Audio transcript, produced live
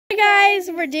guys,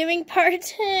 we're doing part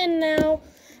 10 now.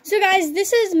 So guys,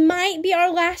 might be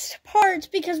our last part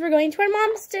because we're going to our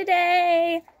mom's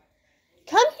today.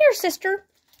 Come here, sister.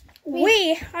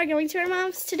 We are going to our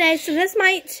mom's today, so this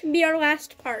might be our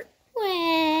last part.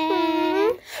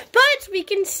 But we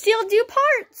can still do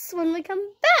parts when we come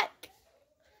back.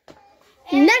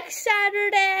 Next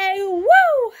Saturday.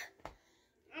 Woo!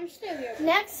 I'm still here.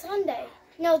 Next Sunday.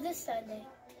 No, this Sunday.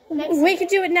 We could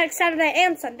do it next Saturday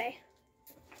and Sunday.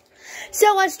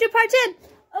 So let's do part 10.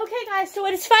 Okay, guys, so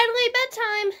it is finally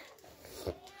bedtime.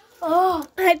 Oh,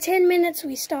 at 10 minutes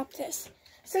we stop this.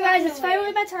 So, guys, it's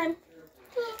finally bedtime.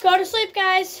 Go to sleep,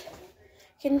 guys.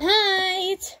 Good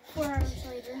night. 4 hours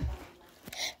later.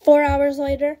 4 hours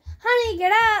later. Honey,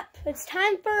 get up. It's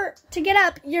time to get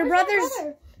up. Your Where's brother's... my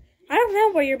brother? I don't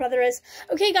know where your brother is.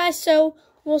 Okay, guys, so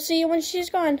we'll see you when she's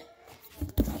gone.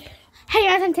 Hey,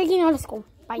 guys, I'm taking you out of school.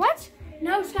 Bye. What?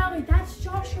 No, Sally, that's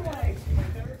Joshua.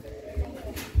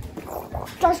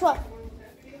 Joshua.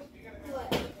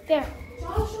 What? There.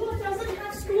 Joshua doesn't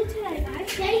have school today,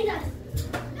 guys. Yeah, he does.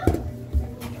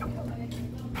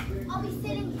 I'll be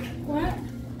sitting here. What?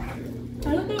 I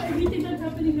don't know everything that's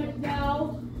happening right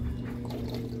now.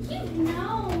 You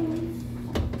know.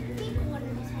 Big one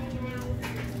is hanging out.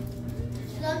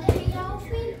 Sunday hang out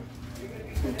with me?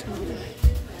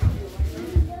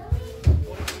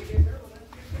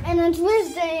 And on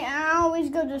Wednesday, I always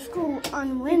go to school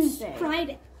on Wednesday.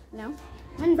 Friday. No?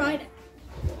 On Friday.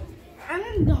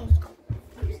 I'm going to school.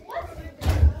 What?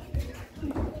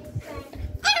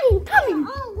 I'm coming.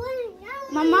 Oh,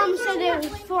 My mom said it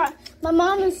was Friday. My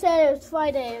mom said it was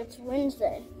Friday. It's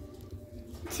Wednesday.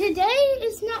 Today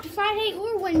is not Friday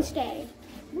or Wednesday.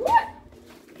 What?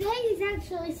 Today is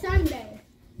actually Sunday.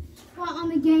 Well, on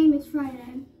the game it's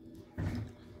Friday.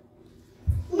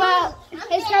 But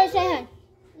it's Thursday.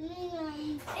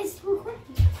 It's recording.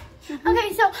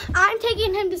 Okay, so I'm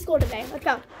taking him to school today. Let's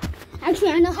go.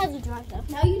 Actually, I know how to drive though.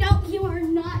 No, you don't. You are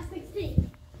not 16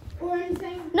 or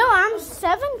anything. No, I'm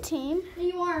 17. No,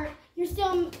 you aren't. You're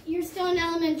still in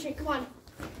elementary. Come on.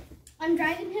 I'm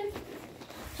driving him.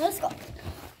 Let's go.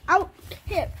 Out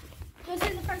here. Go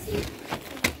sit in the front seat.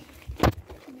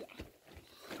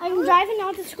 I'm driving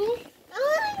out to school.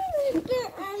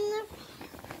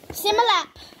 Sit in my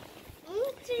lap.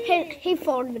 He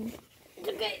folded. It's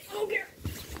okay. I don't care.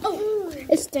 Oh,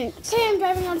 it stinks. Okay, I'm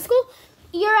driving out to school.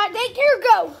 You're at daycare.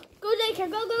 Go. Go daycare.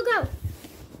 Go, go, go.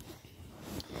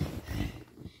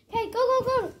 Okay, go, go,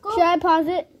 go. Go. Should I pause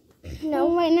it?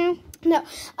 No, right now. No.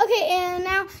 Okay, and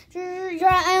now you're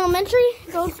at elementary.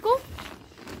 Go to school.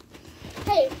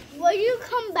 Hey, will you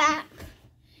come back?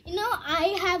 You know,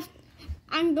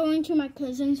 I'm going to my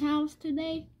cousin's house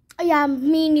today. Oh, yeah,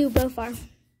 me and you both are.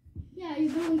 Yeah,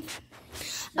 you're going.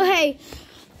 Okay,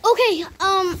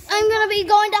 I'm gonna be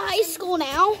going to high school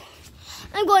now.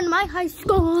 I'm going to my high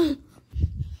school.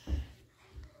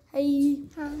 Hey.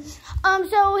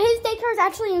 So his daycare is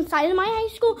actually inside of my high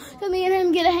school, so me and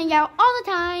him get to hang out all the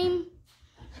time.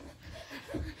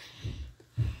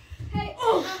 Hey.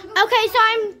 Okay,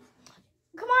 so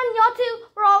come on, y'all two.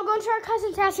 We're all going to our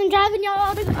cousin's house and driving y'all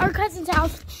all to our cousin's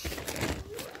house.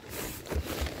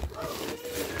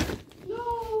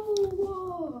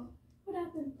 What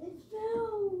happened? It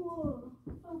fell.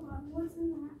 Oh God, what's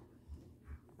in that?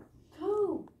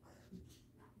 Coke.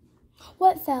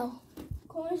 What fell?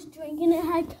 Cora's drinking it,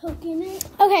 had Coke in it.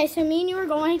 Okay, so me and you are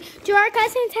going to our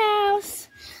cousin's house.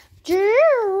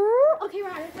 Okay,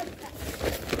 right.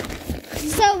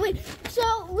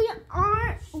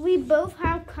 We both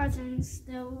have cousins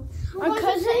still.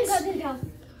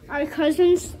 Our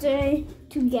cousins stay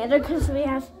together because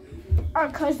our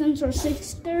cousins are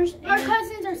sisters. Our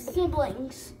cousins are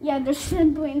siblings. Yeah, they're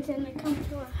siblings and they come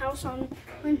to our house on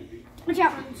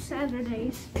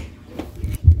Saturdays.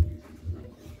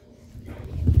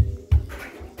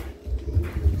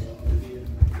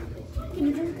 Can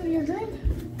you drink your drink?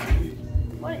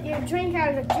 What, your drink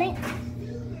out of the drink?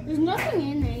 There's nothing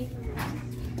in it.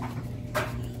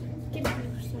 Give me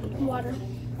some water.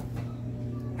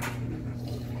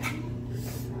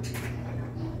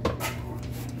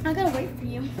 I gotta wait for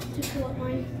you to fill up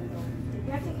mine.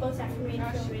 You have to close after me. You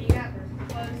got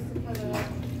close to put it up.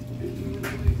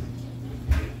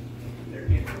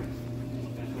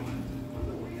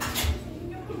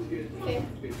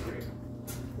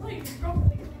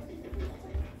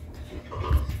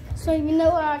 So you know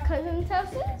where our cousin's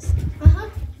house is? Uh-huh.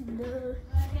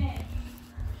 Okay.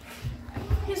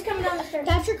 Who's coming down the stairs?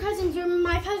 That's your cousin's room.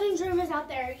 My cousin's room is out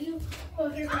there. Here's my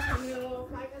cousin.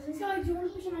 So, do you want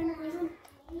to push behind your cousin?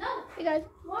 No. Hey guys.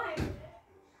 Why?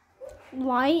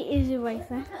 Why is it like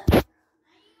that?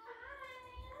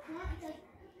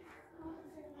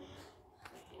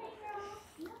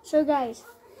 So guys,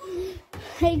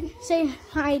 hey, say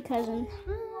hi, cousin.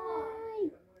 Hi.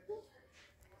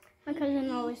 My cousin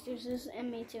always does this,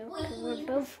 and me too, because we're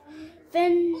both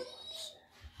friends.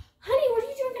 Honey, what are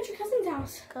you doing at your cousin's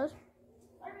house? Cause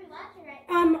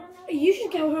You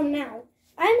should go home now.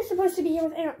 I'm supposed to be here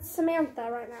with Aunt Samantha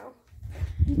right now.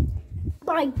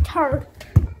 by her.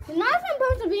 You're not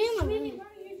supposed to be in the room. What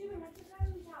are you doing at your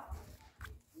cousin's house?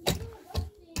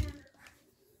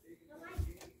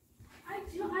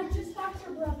 I just talked to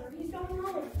your brother. He's going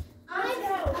home. I'm spending the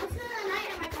night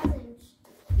at my cousin's.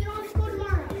 You don't have school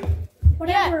tomorrow.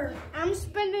 Whatever. Yeah, I'm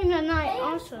spending the night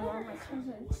also on my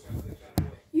cousin's.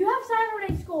 You have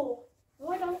Saturday school. No,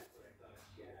 I don't.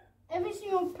 Every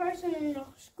single person in the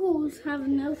schools have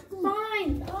no school.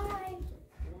 Fine. Bye.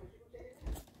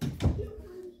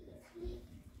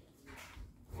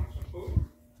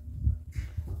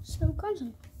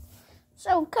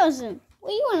 So cousin, what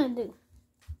do you want to do?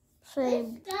 Say,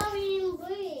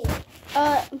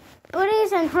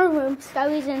 Woody's in her room,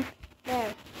 Scully's in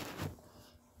there.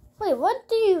 Wait, what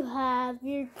do you have?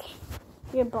 Your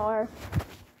bar.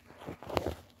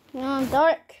 You know,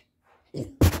 dark. Hey,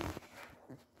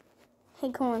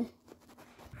 come on.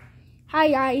 Hi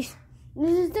guys,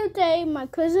 this is the day my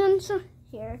cousin's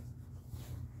here.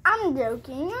 I'm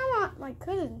joking. I'm not my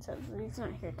cousin, so he's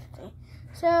not here today.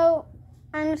 So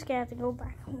I'm just gonna have to go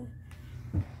back home.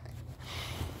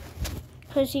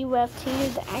 Cause he left here.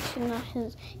 Actually, not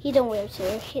his. He don't live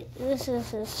here. This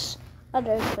is his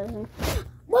other cousin.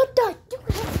 What the?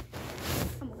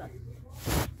 Oh my god.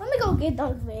 Let me go get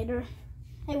Darth Vader.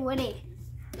 Hey Woody.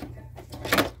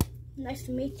 Nice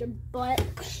to meet your butt.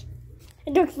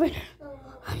 Hey Darth Vader.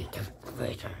 I'm Darth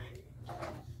Vader.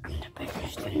 I'm the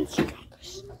biggest in Scotland.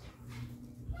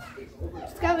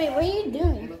 Scotty, what are you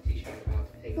doing?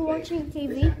 You watching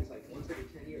TV?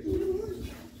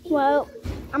 Well,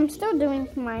 I'm still doing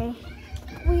my.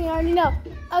 We already know.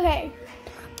 Okay.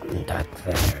 I'm Darth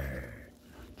Vader.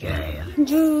 Yeah.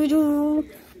 Can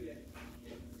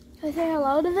I say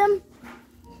hello to them?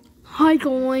 Hi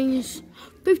guys.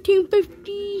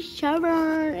 1557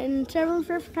 and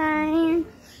 7:15.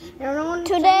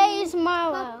 Today is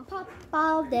Marlow.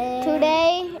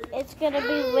 Today it's gonna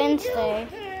be Wednesday.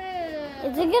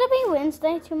 Is it gonna be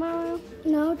Wednesday tomorrow?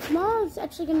 No, tomorrow is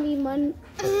actually going to be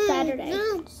Saturday.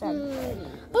 Saturday.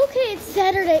 Okay, it's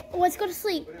Saturday. Let's go to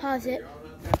sleep. Pause it.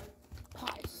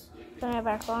 Pause. Turn it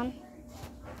back on.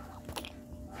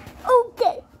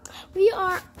 Okay. We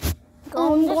are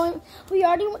we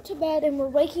already went to bed and we're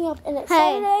waking up and it's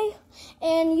Saturday.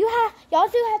 And y'all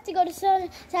do have to go to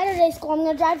Saturday school. I'm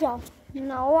going to drive y'all.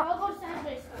 No. I'll go to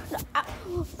Saturday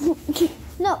school.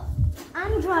 No,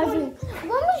 I'm driving. Let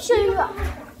me show you.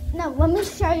 No, let me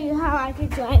show you how I can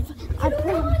drive. Let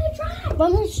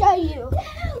me show you.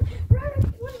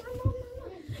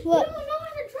 What? You don't know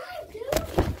how to drive, dude.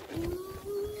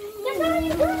 That's not how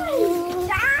you drive.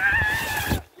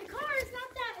 The car is not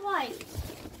that light.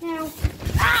 Now,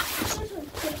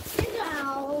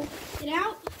 get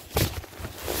out.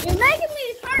 You're making me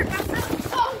hurt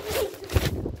myself. Oh.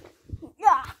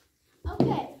 Yeah.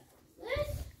 Okay.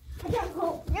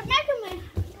 You're making me.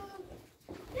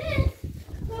 This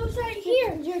goes right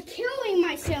here. You're killing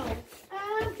myself.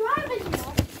 I'm driving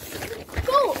now.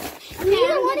 Go.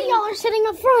 Neither one of y'all are sitting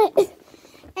up front.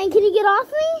 And can you get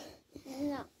off me?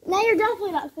 No. Now you're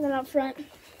definitely not sitting up front.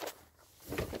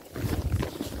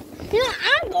 You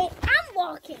know, I'm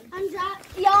walking. I'm driving.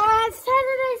 Y'all at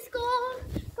Saturday school.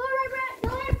 Go right. Go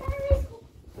right. Saturday school.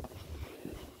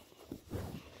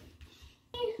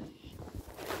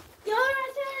 Go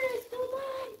right. Saturday school.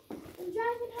 Mom. I'm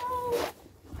driving home.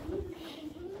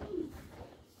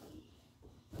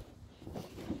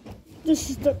 This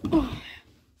is the. Oh.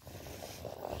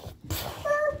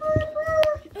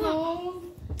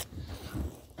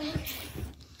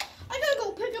 I gotta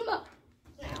go pick him up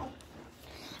now.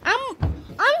 I'm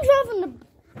driving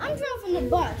the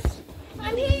bus.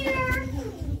 I'm here.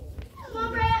 Come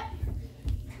on, Brett.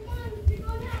 Come on, you're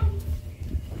going home.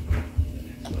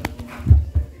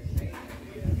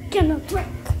 Gonna wreck.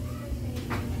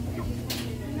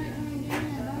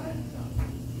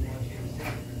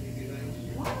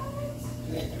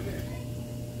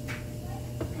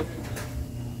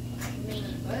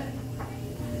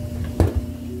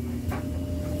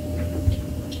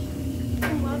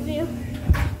 I love you.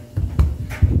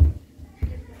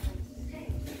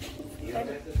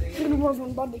 Gonna work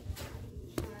on body.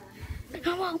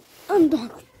 Hello, I'm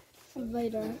Darth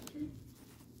Vader.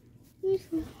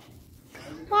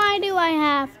 Why do I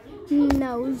have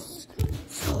no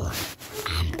sword?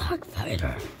 I'm Darth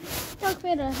Vader. Darth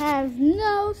Vader has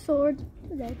no sword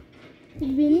today.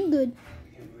 It's been good.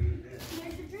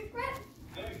 Here's your drink.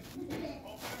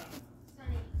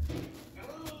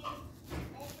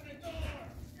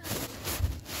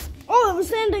 I'm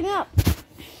standing up.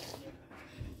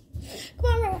 Come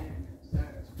on, Ro.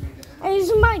 Hey,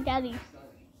 this is my daddy.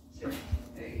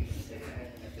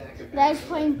 Dad's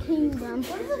playing Kingdom.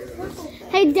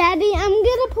 Hey, Daddy, I'm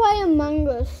gonna play Among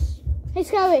Us. Hey,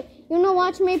 Scully, you wanna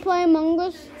watch me play Among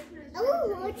Us? I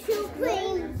will watch you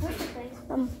playing.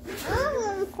 Um, I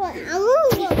will watch you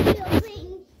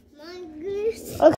playing Among Us. okay.